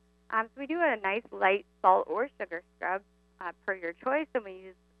great. So we do a nice light salt or sugar scrub per your choice, and we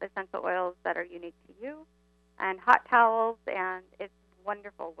use essential oils that are unique to you, and hot towels, and it's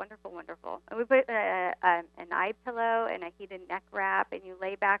wonderful, wonderful, wonderful. And we put an eye pillow and a heated neck wrap, and you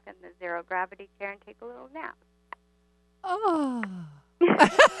lay back in the zero gravity chair and take a little nap. Oh,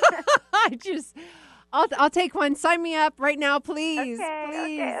 I'll take one. Sign me up right now, please,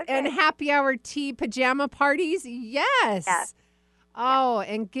 please. Okay. And happy hour tea pajama parties, yes. Oh,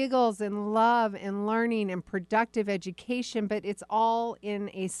 and giggles and love and learning and productive education, but it's all in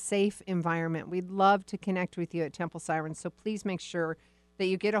a safe environment. We'd love to connect with you at Temple Siren, so please make sure that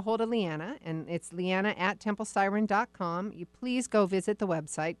you get a hold of Leanna, and it's Leanna at TempleSiren.com. You please go visit the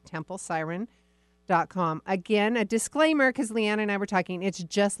website, TempleSiren.com. Again, a disclaimer, because Leanna and I were talking, it's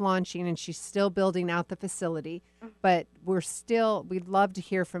just launching and she's still building out the facility, but we'd love to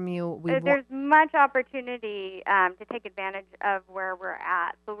hear from you. There's much opportunity to take advantage of where we're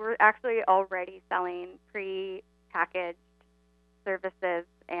at. So we're actually already selling pre-packaged services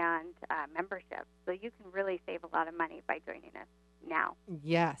and memberships. So you can really save a lot of money by joining us now.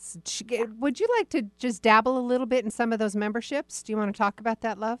 Yes. Would you like to just dabble a little bit in some of those memberships? Do you want to talk about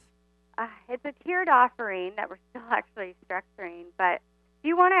that, love? It's a tiered offering that we're still actually structuring, but if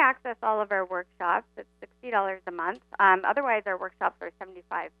you want to access all of our workshops, it's $60 a month. Otherwise, our workshops are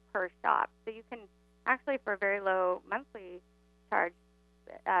 $75 per shop. So you can actually, for a very low monthly charge,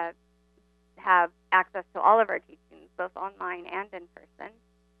 have access to all of our teachings, both online and in person.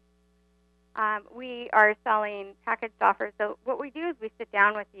 We are selling packaged offers. So what we do is we sit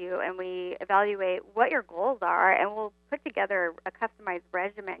down with you and we evaluate what your goals are, and we'll put together a customized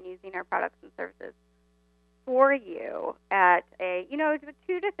regimen using our products and services for you at a, it's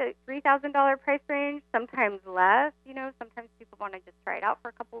a $2,000 to $3,000 price range, sometimes less. Sometimes people want to just try it out for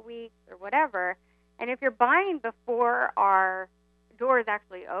a couple of weeks or whatever. And if you're buying before our doors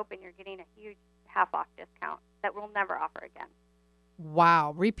actually open, you're getting a huge half-off discount that we'll never offer again.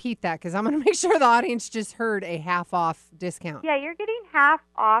 Wow. Repeat that, because I'm going to make sure the audience just heard a half-off discount. Yeah, you're getting half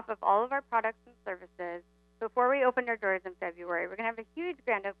off of all of our products and services before we open our doors in February. We're going to have a huge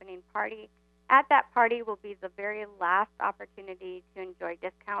grand opening party. At that party will be the very last opportunity to enjoy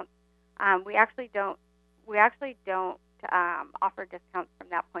discounts. We actually don't offer discounts from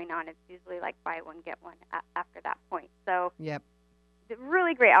that point on. It's usually like buy one, get one after that point. So yep.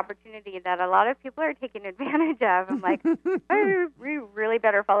 Really great opportunity that a lot of people are taking advantage of. I'm like, we really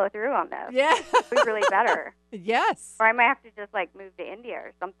better follow through on this. Yeah. We really better. Yes. Or I might have to just move to India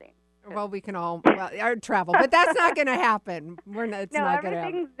or something. Well, we can all travel, but that's not going to happen. It's not going to happen.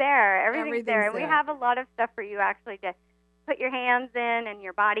 Everything's there. Everything's there. And we have a lot of stuff for you actually to put your hands in and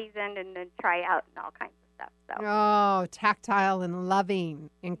your bodies in and then try out and all kinds of stuff. So. Oh, tactile and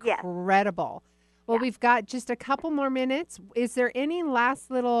loving. Incredible. Yes. Well, we've got just a couple more minutes. Is there any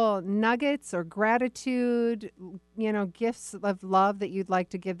last little nuggets or gratitude, gifts of love that you'd like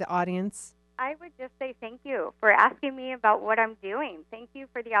to give the audience? I would just say thank you for asking me about what I'm doing. Thank you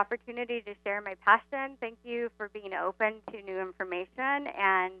for the opportunity to share my passion. Thank you for being open to new information.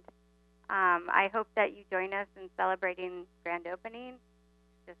 And I hope that you join us in celebrating grand opening.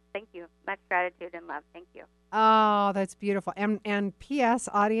 Just thank you. Much gratitude and love. Thank you. Oh, that's beautiful. And P.S.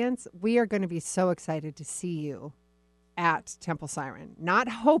 audience, we are going to be so excited to see you at Temple Siren. Not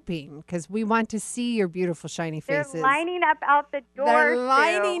hoping, because we want to see your beautiful, shiny faces. They're lining up out the door. They're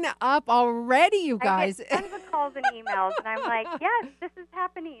lining up already, you guys. I get tons of calls and emails, and I'm like, yes, this is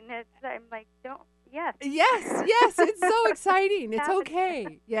happening. I'm like, Yes. Yes. It's so exciting. It's Happening.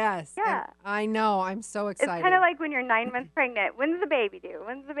 okay. Yes. Yeah. And I know. I'm so excited. It's kind of like when you're 9 months pregnant. When's the baby due?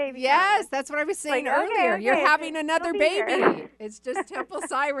 When's the baby Yes, coming? that's what I was saying Like, okay, earlier. You're okay, having it'll another be baby. here. It's just Temple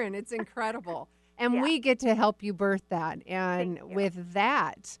Siren. It's incredible. And Yeah. we get to help you birth that. And Thank you. with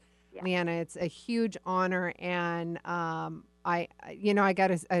that, Yeah. Leanna, it's a huge honor. And I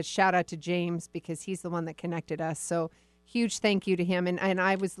got a shout out to James because he's the one that connected us. So huge thank you to him. And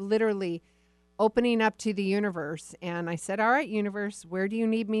I was literally opening up to the universe. And I said, all right, universe, where do you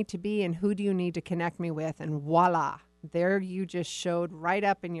need me to be and who do you need to connect me with? And voila, there you just showed right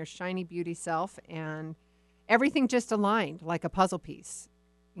up in your shiny beauty self. And everything just aligned like a puzzle piece.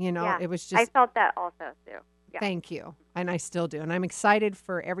 Yeah. It was just. I felt that also, too. Yeah. Thank you. And I still do. And I'm excited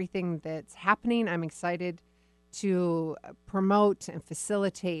for everything that's happening. I'm excited to promote and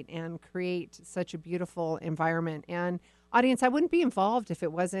facilitate and create such a beautiful environment. And audience, I wouldn't be involved if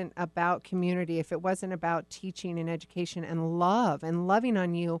it wasn't about community, if it wasn't about teaching and education and love and loving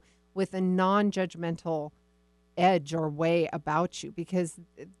on you with a non-judgmental edge or way about you. Because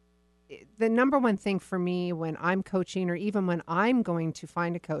the number one thing for me when I'm coaching or even when I'm going to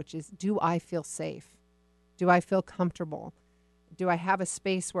find a coach is, do I feel safe? Do I feel comfortable? Do I have a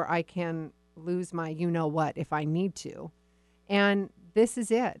space where I can lose my you-know-what if I need to? And this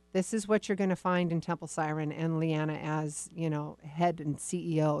is it. This is what you're going to find in Temple Siren and Leanna as, head and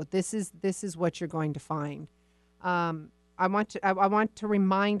CEO. This is what you're going to find. I want to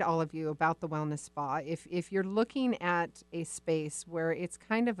remind all of you about the Wellness Spa. If you're looking at a space where it's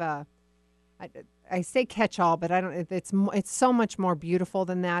kind of I say catch-all, but I don't. It's so much more beautiful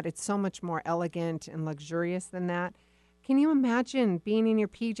than that. It's so much more elegant and luxurious than that. Can you imagine being in your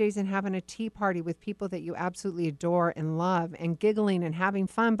PJs and having a tea party with people that you absolutely adore and love and giggling and having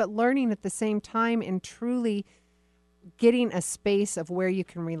fun, but learning at the same time and truly getting a space of where you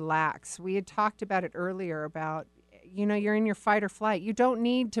can relax? We had talked about it earlier about, you're in your fight or flight. You don't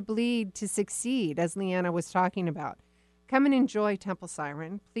need to bleed to succeed, as Leanna was talking about. Come and enjoy Temple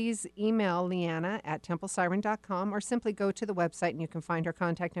Siren. Please email Leanna at templesiren.com or simply go to the website and you can find her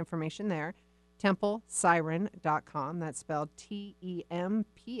contact information there. TempleSiren.com. That's spelled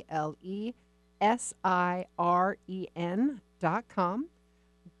TempleSiren.com.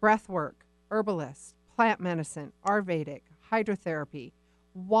 Breathwork, herbalist, plant medicine, Ayurvedic, hydrotherapy,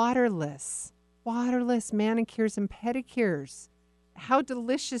 waterless manicures and pedicures. How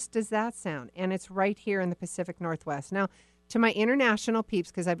delicious does that sound? And it's right here in the Pacific Northwest. Now, to my international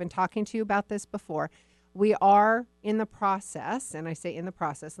peeps, because I've been talking to you about this before, we are in the process, and I say in the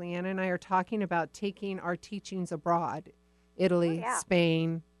process, Leanna and I are talking about taking our teachings abroad. Italy,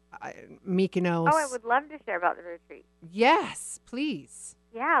 Spain, Mykonos. Oh, I would love to share about the retreat. Yes, please.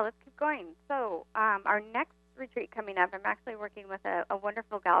 Yeah, let's keep going. So our next retreat coming up, I'm actually working with a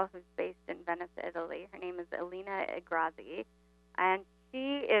wonderful gal who's based in Venice, Italy. Her name is Elena Igrazi, and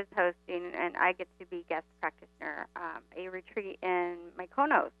she is hosting, and I get to be guest practitioner, a retreat in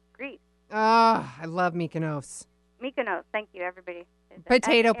Mykonos, Greece. I love Mykonos. Mykonos, thank you, everybody.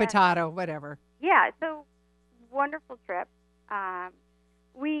 Potato, whatever. Yeah, so wonderful trip.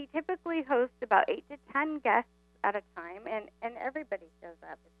 We typically host about 8 to 10 guests at a time, and everybody shows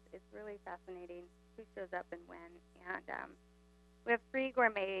up. It's really fascinating who shows up and when. And we have free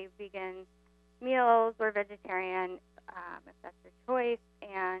gourmet vegan meals or vegetarian, if that's your choice,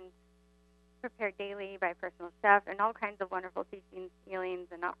 and prepared daily by personal chef, and all kinds of wonderful teachings, healings,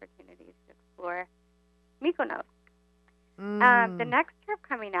 and opportunities to explore Mykonos. The next trip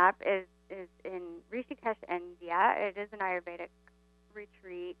coming up is in Rishikesh, India. It is an Ayurvedic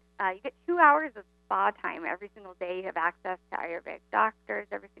retreat. You get 2 hours of spa time every single day. You have access to Ayurvedic doctors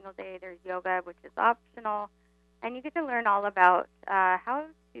every single day. There's yoga, which is optional. And you get to learn all about how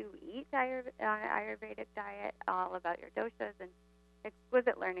to eat Ayurvedic diet, all about your doshas, and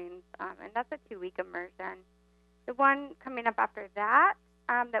exquisite learnings. And that's a 2-week immersion. The one coming up after that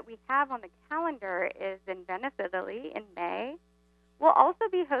that we have on the calendar is in Venice, Italy in May. We'll also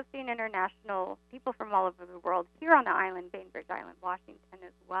be hosting international people from all over the world here on the island, Bainbridge Island, Washington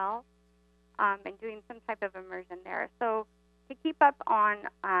as well, and doing some type of immersion there. So to keep up on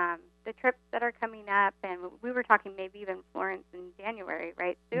the trips that are coming up, and we were talking maybe even Florence in January,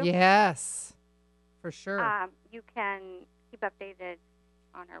 right, Sue? Yes, for sure. You can keep updated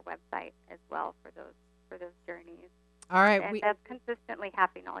on our website as well for those journeys. All right. And that's consistently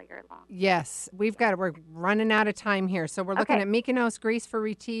happening all year long. Yes. We're running out of time here. So we're looking at Mykonos, Greece for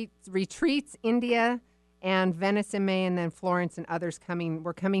retreats, India, and Venice in May, and then Florence and others coming.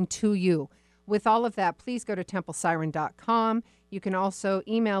 We're coming to you. With all of that, please go to templesiren.com. You can also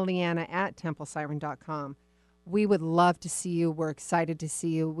email Leanna at templesiren.com. We would love to see you. We're excited to see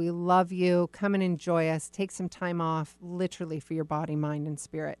you. We love you. Come and enjoy us. Take some time off, literally, for your body, mind, and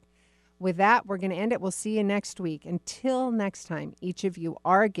spirit. With that, we're going to end it. We'll see you next week. Until next time, each of you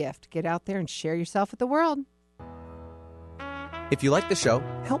are a gift. Get out there and share yourself with the world. If you like the show,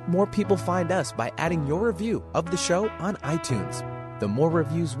 help more people find us by adding your review of the show on iTunes. The more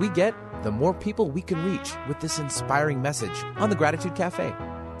reviews we get, the more people we can reach with this inspiring message on the Gratitude Cafe.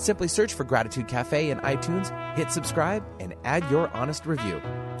 Simply search for Gratitude Cafe in iTunes, hit subscribe, and add your honest review.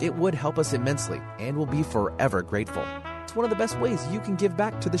 It would help us immensely, and we'll be forever grateful. It's one of the best ways you can give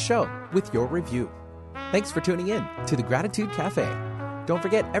back to the show with your review. Thanks for tuning in to the Gratitude Cafe. Don't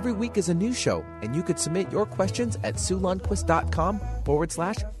forget, every week is a new show, and you could submit your questions at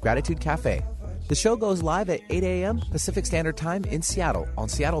SueLundquist.com/Gratitude Cafe. The show goes live at 8 a.m. Pacific Standard Time in Seattle on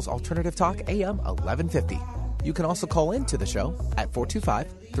Seattle's Alternative Talk AM 1150. You can also call in to the show at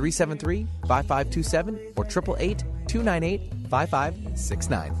 425-373-5527 or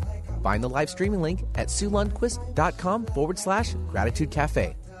 888-298-5569. Find the live streaming link at SueLundquist.com/Gratitude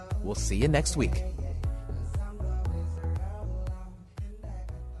Cafe. We'll see you next week.